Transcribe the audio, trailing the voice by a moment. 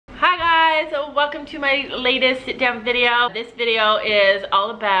guys, welcome to my latest sit down video. This video is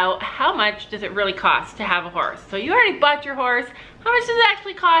all about how much does it really cost to have a horse. So you already bought your horse. How much does it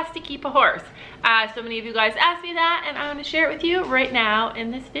actually cost to keep a horse? So many of you guys asked me that, and I'm going to share it with you right now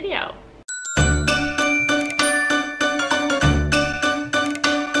in this video.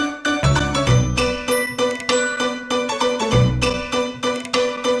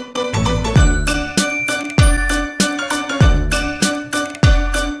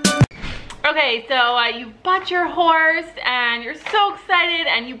 Okay, so you bought your horse and you're so excited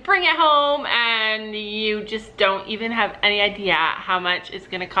and you bring it home and you just don't even have any idea how much it's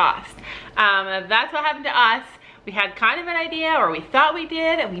gonna cost. That's what happened to us. We had kind of an idea, or we thought we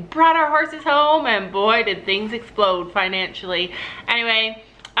did, and we brought our horses home and boy did things explode financially. Anyway,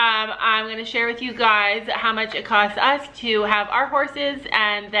 I'm going to share with you guys how much it costs us to have our horses,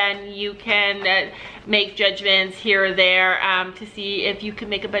 and then you can make judgments here or there to see if you can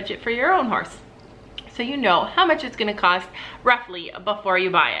make a budget for your own horse. So you know how much it's going to cost roughly before you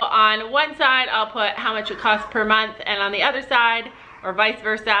buy it. On one side, I'll put how much it costs per month, and on the other side, or vice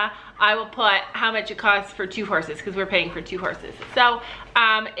versa, I will put how much it costs for two horses, because we're paying for two horses. So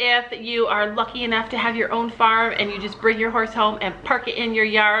if you are lucky enough to have your own farm and you just bring your horse home and park it in your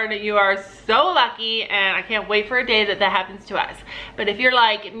yard, you are so lucky, and I can't wait for a day that that happens to us. But if you're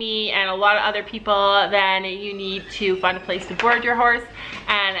like me and a lot of other people, then you need to find a place to board your horse,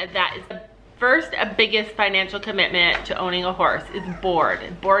 and that is the first biggest financial commitment to owning a horse is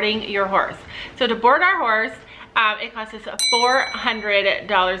boarding your horse. So to board our horse, it costs us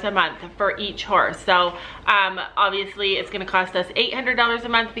 $400 a month for each horse. So obviously it's going to cost us $800 a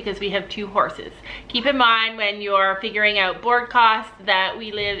month because we have two horses. Keep in mind when you're figuring out board costs that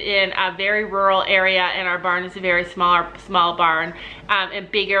we live in a very rural area and our barn is a very small barn. In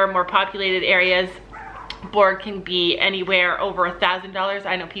bigger, more populated areas, board can be anywhere over $1,000.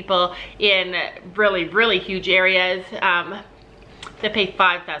 I know people in really huge areas that pay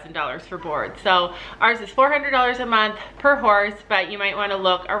 $5,000 for board. So ours is $400 a month per horse, but you might want to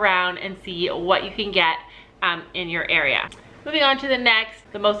look around and see what you can get in your area. Moving on to the next,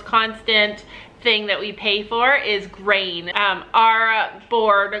 the most constant thing that we pay for is grain. Our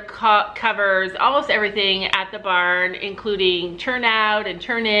board covers almost everything at the barn, including turnout and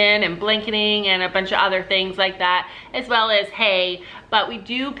turn in and blanketing and a bunch of other things like that, as well as hay, but we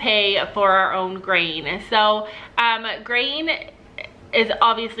do pay for our own grain. So grain is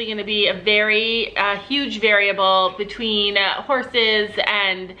obviously going to be a very huge variable between horses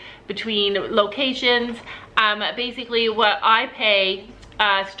and between locations. Basically what I pay,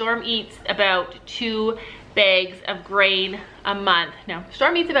 Storm eats about 2 bags of grain a month. No,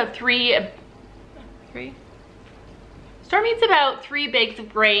 Storm eats about Storm eats about 3 bags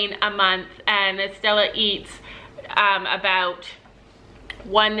of grain a month, and Stella eats about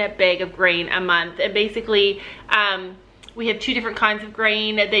 1 bag of grain a month. And basically we have 2 different kinds of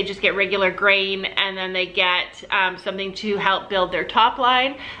grain. They just get regular grain, and then they get something to help build their top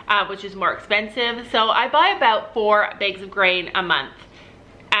line, which is more expensive. So I buy about 4 bags of grain a month.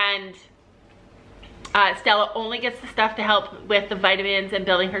 And Stella only gets the stuff to help with the vitamins and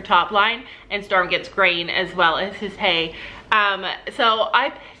building her top line, and Storm gets grain as well as his hay. So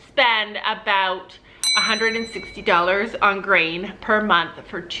I spend about $160 on grain per month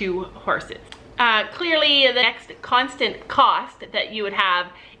for 2 horses. Clearly the next constant cost that you would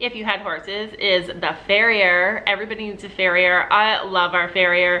have if you had horses is the farrier. Everybody needs a farrier. I love our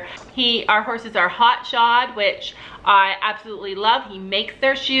farrier. Our horses are hot shod, which I absolutely love. He makes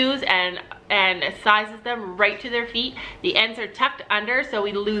their shoes and sizes them right to their feet. The ends are tucked under, so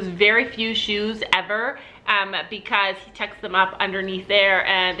we lose very few shoes ever because he tucks them up underneath there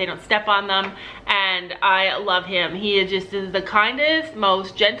and they don't step on them, and I love him. He just is the kindest,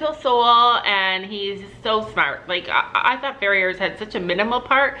 most gentle soul, and he's so smart. Like I thought farriers had such a minimal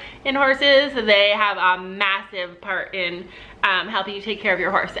part in horses. They have a massive part in helping you take care of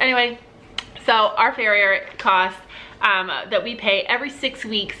your horse. Anyway, so our farrier cost that we pay every 6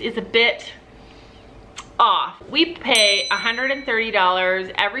 weeks is a bit off. We pay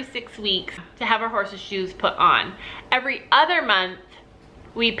 $130 every 6 weeks to have our horse's shoes put on. Every other month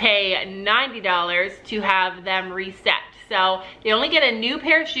we pay $90 to have them reset. So they only get a new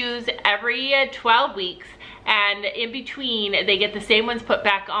pair of shoes every 12 weeks, and in between they get the same ones put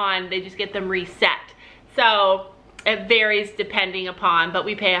back on. They just get them reset. So it varies depending upon, but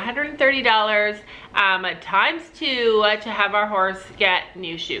we pay $130 times 2 to have our horse get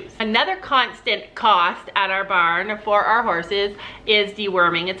new shoes. Another constant cost at our barn for our horses is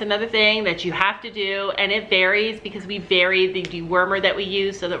deworming. It's another thing that you have to do, and it varies because we vary the dewormer that we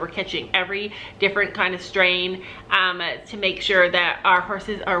use so that we're catching every different kind of strain to make sure that our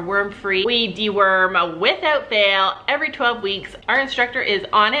horses are worm free. We deworm without fail every 12 weeks. Our instructor is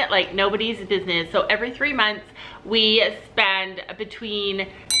on it like nobody's business. So every 3 months we spend between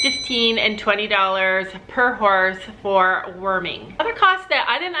 $15 and $20 per horse for worming. Other costs that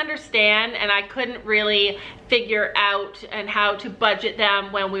I didn't understand and I couldn't really figure out and how to budget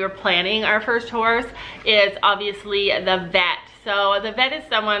them when we were planning our first horse is obviously the vet. So the vet is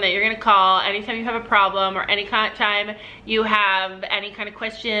someone that you're gonna call anytime you have a problem or any kind of time you have any kind of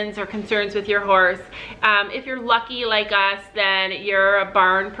questions or concerns with your horse. If you're lucky like us, then you're a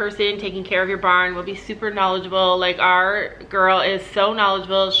barn person taking care of your barn will be super knowledgeable. Like our girl is so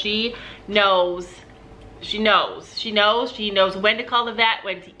knowledgeable. She knows when to call the vet,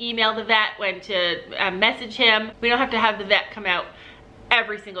 when to email the vet, when to message him. We don't have to have the vet come out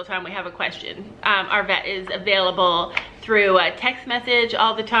every single time we have a question. Our vet is available through a text message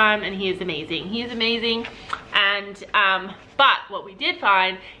all the time, and he is amazing. He is amazing. And but what we did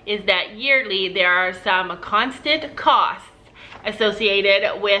find is that yearly there are some constant costs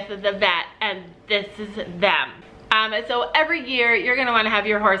associated with the vet, and this is them. So every year you're going to want to have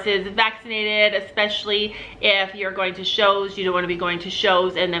your horses vaccinated, especially if you're going to shows. You don't want to be going to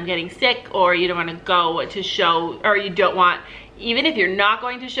shows and them getting sick, or you don't want to go to show, or you don't want, even if you're not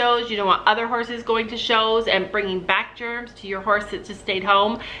going to shows, you don't want other horses going to shows and bringing back germs to your horse that just stayed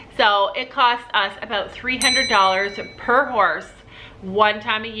home. So it costs us about $300 per horse one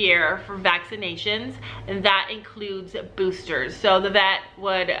time a year for vaccinations, and that includes boosters. So the vet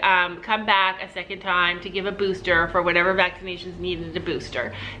would come back a second time to give a booster for whatever vaccinations needed a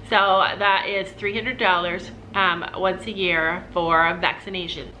booster. So that is $300 once a year for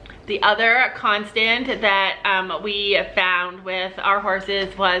vaccination. The other constant that we found with our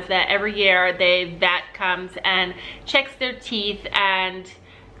horses was that every year the vet comes and checks their teeth and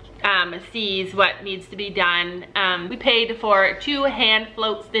sees what needs to be done. We paid for 2 hand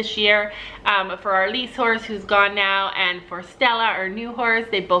floats this year for our lease horse, who's gone now, and for Stella, our new horse.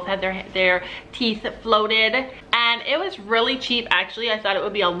 They both had their teeth floated, and it was really cheap. Actually, I thought it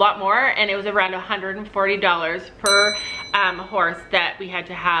would be a lot more, and it was around $140 per horse that we had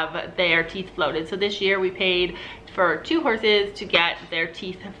to have their teeth floated. So this year we paid for 2 horses to get their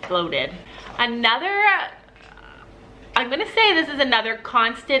teeth floated. I'm gonna say this is another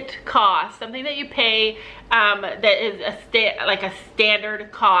constant cost, something that you pay that is like a standard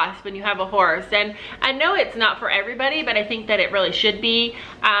cost when you have a horse. And I know it's not for everybody, but I think that it really should be,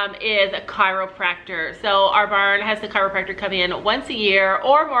 is a chiropractor. So our barn has the chiropractor come in once a year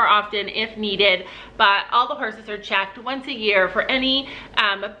or more often if needed, but all the horses are checked once a year for any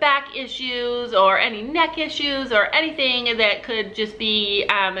back issues or any neck issues or anything that could just be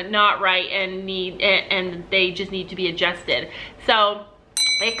not right and they just need to be adjusted. So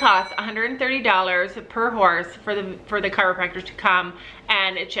it costs $130 per horse for the chiropractor to come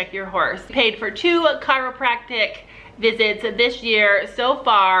and check your horse. We paid for 2 chiropractic visits this year so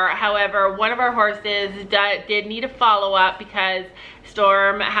far. However, one of our horses did need a follow-up because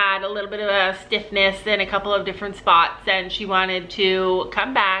Storm had a little bit of a stiffness in a couple of different spots, and she wanted to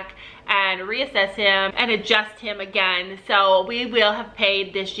come back and reassess him and adjust him again. So we will have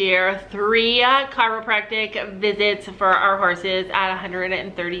paid this year 3 chiropractic visits for our horses at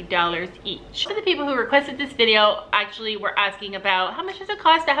 $130 each. So the people who requested this video actually were asking about how much does it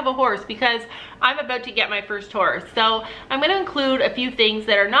cost to have a horse, because I'm about to get my first horse. So I'm going to include a few things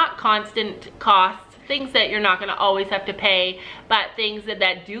that are not constant costs, things that you're not going to always have to pay, but things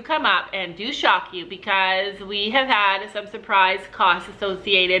that do come up and do shock you, because we have had some surprise costs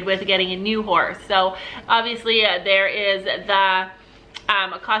associated with getting a new horse. So obviously there is the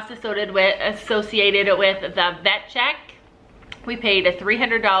cost associated with the vet check. We paid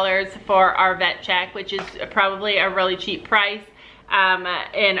 $300 for our vet check, which is probably a really cheap price.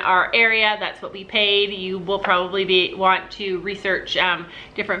 In our area, that's what we paid. You will probably want to research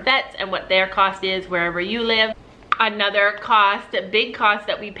different vets and what their cost is wherever you live. Another cost, a big cost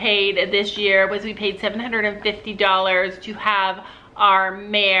that we paid this year was we paid $750 to have our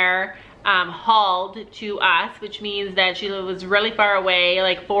mare hauled to us, which means that she was really far away,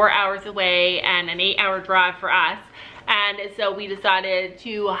 like 4 hours away and an 8-hour drive for us. And so we decided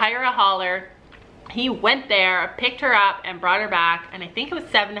to hire a hauler He went there, picked her up, and brought her back, and I think it was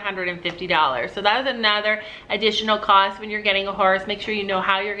 $750. So that was another additional cost when you're getting a horse. Make sure you know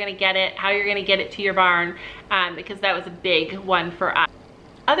how you're gonna get it, how you're gonna get it to your barn, because that was a big one for us.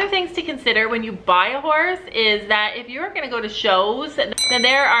 Other things to consider when you buy a horse is that if you're gonna go to shows, then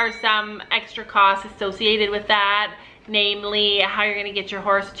there are some extra costs associated with that. Namely, how you're gonna get your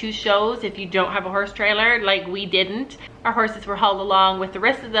horse to shows if you don't have a horse trailer, like we didn't. Our horses were hauled along with the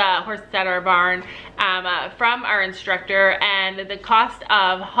rest of the horses at our barn from our instructor, and the cost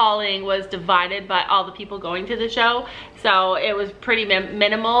of hauling was divided by all the people going to the show. So it was pretty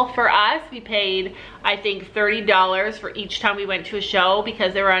minimal for us. We paid, I think, $30 for each time we went to a show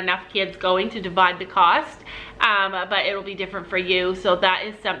because there were enough kids going to divide the cost. But it'll be different for you. So that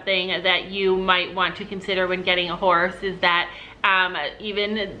is something that you might want to consider when getting a horse, is that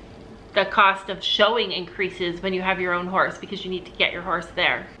even the cost of showing increases when you have your own horse, because you need to get your horse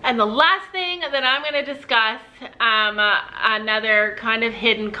there. And the last thing that I'm going to discuss, another kind of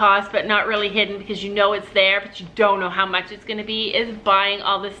hidden cost, but not really hidden because you know it's there, but you don't know how much it's going to be, is buying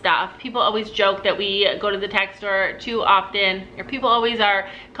all the stuff. People always joke that we go to the tech store too often, or people always are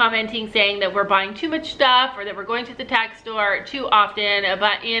commenting saying that we're buying too much stuff or that we're going to the tech store too often.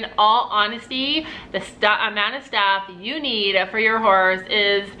 But in all honesty, the amount of stuff you need for your horse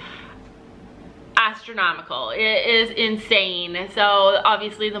is astronomical. It is insane. So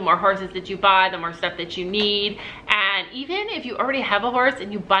obviously the more horses that you buy, the more stuff that you need. And even if you already have a horse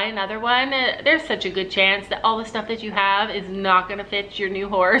and you buy another one, there's such a good chance that all the stuff that you have is not going to fit your new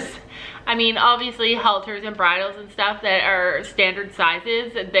horse. I mean, obviously halters and bridles and stuff that are standard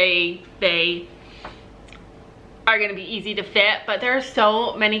sizes, they are going to be easy to fit, but there are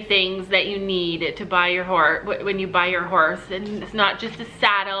so many things that you need to buy your horse when you buy your horse. And it's not just a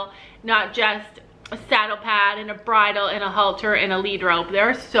saddle, not just a saddle pad and a bridle and a halter and a lead rope. There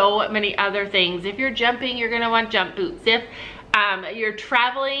are so many other things. If you're jumping, you're going to want jump boots. If you're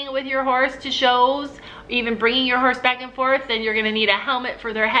traveling with your horse to shows, even bringing your horse back and forth, then you're going to need a helmet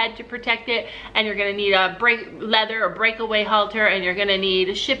for their head to protect it, and you're going to need a leather or breakaway halter, and you're going to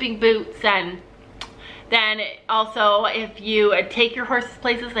need shipping boots. And then also, if you take your horses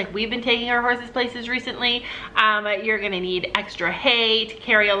places, like we've been taking our horses places recently, you're gonna need extra hay to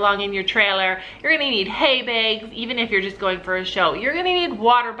carry along in your trailer. You're gonna need hay bags, even if you're just going for a show. You're gonna need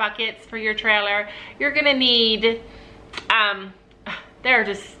water buckets for your trailer. You're gonna need, there's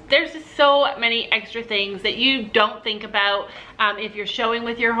just so many extra things that you don't think about. If you're showing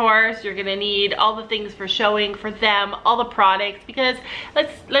with your horse, you're gonna need all the things for showing for them, all the products, because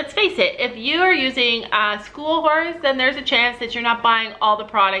let's face it, if you are using a school horse, then there's a chance that you're not buying all the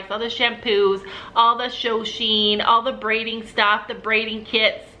products, all the shampoos, all the show sheen, all the braiding stuff, the braiding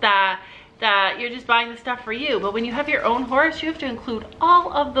kits, you're just buying the stuff for you. But when you have your own horse, you have to include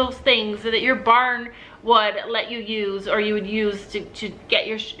all of those things so that your barn would let you use, or you would use to get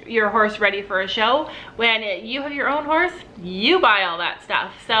your horse ready for a show. When you have your own horse, you buy all that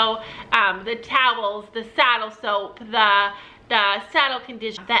stuff. So the towels, the saddle soap, the saddle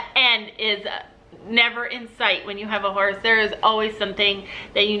conditioner, the end is never in sight. When you have a horse, there is always something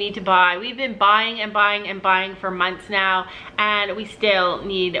that you need to buy. We've been buying and buying and buying for months now, and we still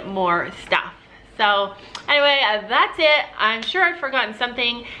need more stuff. So anyway, that's it. I'm sure I've forgotten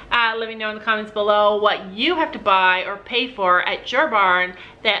something. Let me know in the comments below what you have to buy or pay for at your barn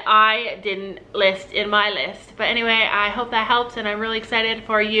that I didn't list in my list. But anyway, I hope that helps, and I'm really excited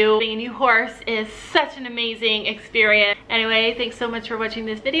for you. Getting a new horse is such an amazing experience. Anyway, thanks so much for watching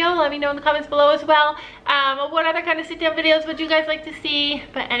this video. Let me know in the comments below as well. What other kind of sit-down videos would you guys like to see?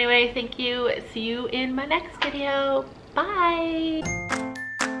 But anyway, thank you. See you in my next video. Bye.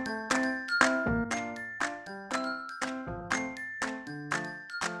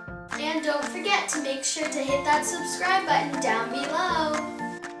 And don't forget to make sure to hit that subscribe button down below.